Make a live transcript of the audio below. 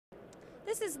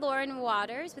This is Lauren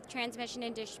Waters with Transmission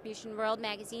and Distribution World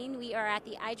Magazine. We are at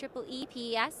the IEEE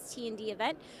PES T&D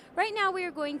event. Right now we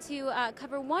are going to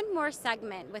cover one more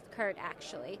segment with Curt,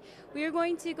 actually. We are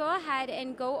going to go ahead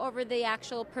and go over the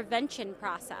actual prevention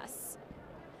process.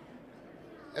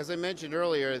 As I mentioned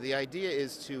earlier, the idea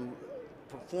is to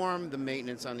perform the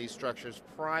maintenance on these structures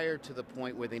prior to the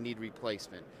point where they need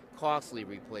replacement, costly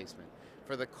replacement.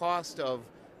 For the cost of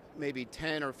maybe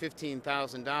 $10,000 or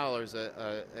 $15,000,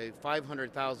 a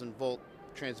 500,000 volt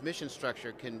transmission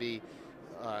structure can be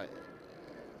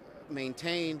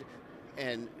maintained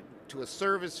and to a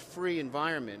service-free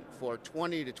environment for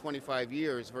 20 to 25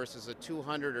 years versus a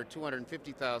 $200,000 or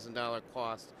 $250,000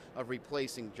 cost of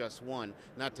replacing just one.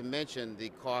 Not to mention the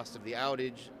cost of the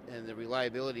outage and the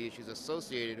reliability issues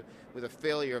associated with a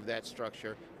failure of that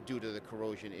structure due to the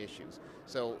corrosion issues.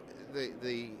 So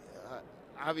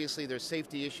obviously there's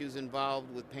safety issues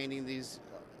involved with painting these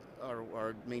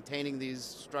or maintaining these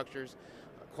structures.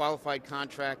 Qualified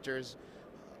contractors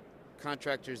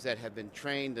that have been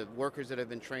trained, the workers that have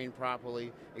been trained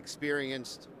properly,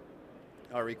 experienced,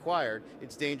 are required.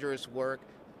 It's dangerous work,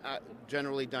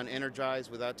 generally done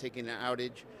energized without taking an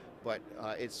outage, but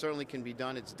it certainly can be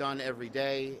done. It's done every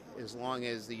day as long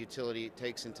as the utility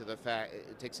takes into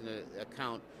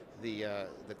account the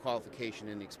qualification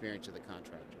and the experience of the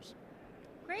contractors.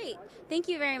 Great. Thank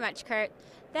you very much, Curt.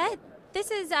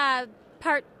 This is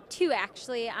part 2,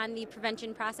 actually, on the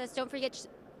prevention process. Don't forget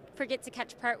to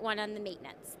catch part 1 on the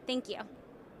maintenance. Thank you.